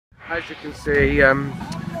As you can see,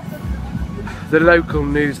 the local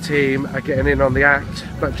news team are getting in on the act,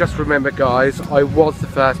 but just remember guys, I was the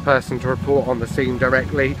first person to report on the scene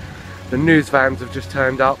directly. The news vans have just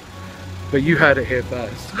turned up, but you heard it here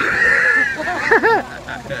first.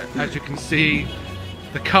 As you can see,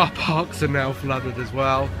 the car parks are now flooded as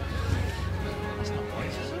well. That's not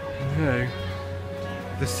nice, is it? No.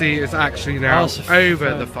 The sea is actually now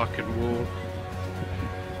over the fucking wall.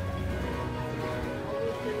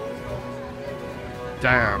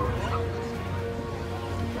 Damn.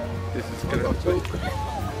 This is gonna... As you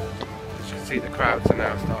can see, the crowds are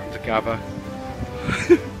now starting to gather.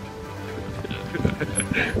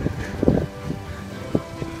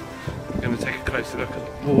 I'm going to take a closer look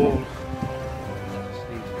at the wall.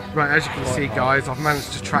 Right, as you can see guys, I've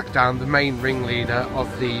managed to track down the main ringleader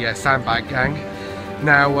of the sandbag gang.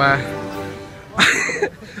 Now,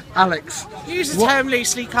 Alex... Use the term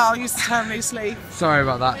loosely, Carl, use the term loosely. Sorry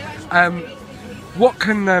about that. What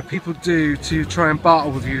can people do to try and barter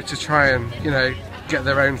with you to try and, you know, get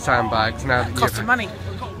their own sandbags now that cost of money.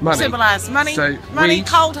 Money. Simple as money. So money,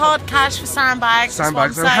 cold hard cash for sandbags.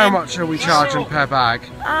 Sandbags. And how much are we charging per bag?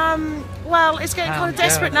 Well, it's getting kind of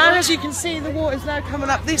desperate now. As you can see, the water's now coming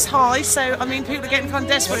up this high, so I mean, people are getting kind of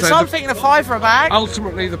desperate. So I'm thinking a £5 a bag.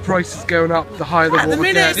 Ultimately, the price is going up the higher the water gets. At the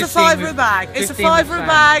minute, gets. it's a £5 a bag. It's a £5 a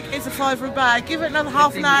bag. It's a £5 a bag. Give it another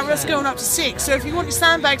half an hour, it's going up to £6. So if you want your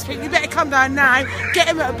sandbags picked, you better come down now, get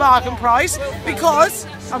them at a bargain price, because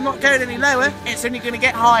I'm not going any lower. It's only going to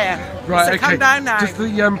get higher. Right. So okay. come down now. Does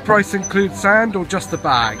the price include sand or just the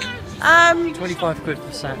bag? 25 quid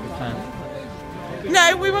for sand and fan.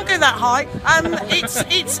 No, we won't go that high. It's a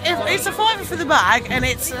 £5 for the bag, and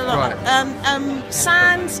it's a lot. Right.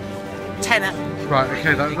 Sand, tenner. Right.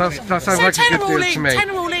 Okay. That sounds like a good deal to me.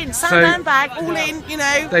 Tenner all in. Sand and bag all in. You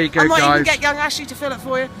know. There you go, I might guys. even get young Ashley to fill it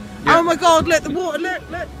for you. Yeah. Oh my God! Look, the water. Look.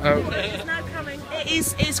 Oh. It's now coming.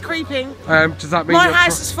 It's creeping. Does that mean my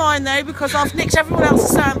house is fine though, because I've nicked everyone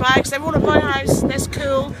else's sandbags. They're all at my house. That's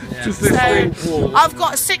cool. Yeah. So I've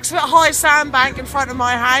got a 6 foot high sandbank in front of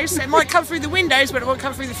my house. It might come through the windows, but it won't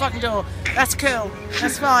come through the fucking door. That's cool.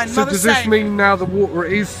 That's fine. So does this mean now the water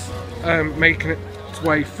is making its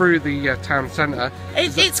way through the town centre?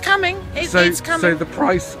 It's coming. It's coming. So the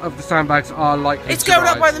price of the sandbags are likely It's to going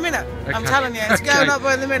rise. up by the minute. Okay. I'm telling you, it's going up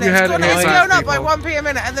by the minute. You It's heard going it here up by people. 1p a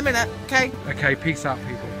minute at the minute. Okay. Okay, peace out,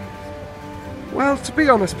 people. Well, to be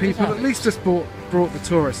honest, people, at least just brought the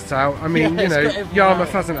tourists out. I mean, Yeah, you know, it's got everyone Yarmouth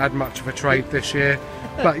out. hasn't had much of a trade this year,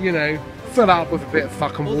 but you know, fill up with a bit of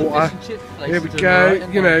fucking All the water. fish and chip Here places we are go. right,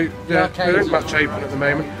 aren't You know, they? there arcades isn't much are open right. at the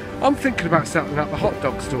moment. I'm thinking about setting up a hot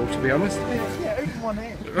dog stall, to be honest. Yeah, open one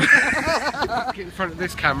here. Get in front of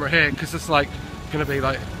this camera here, because it's like going to be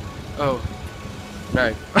like, oh,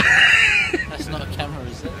 no. That's not a camera,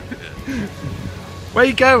 is it? Where are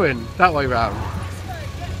you going? That way round.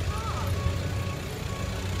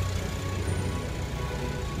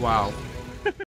 Wow.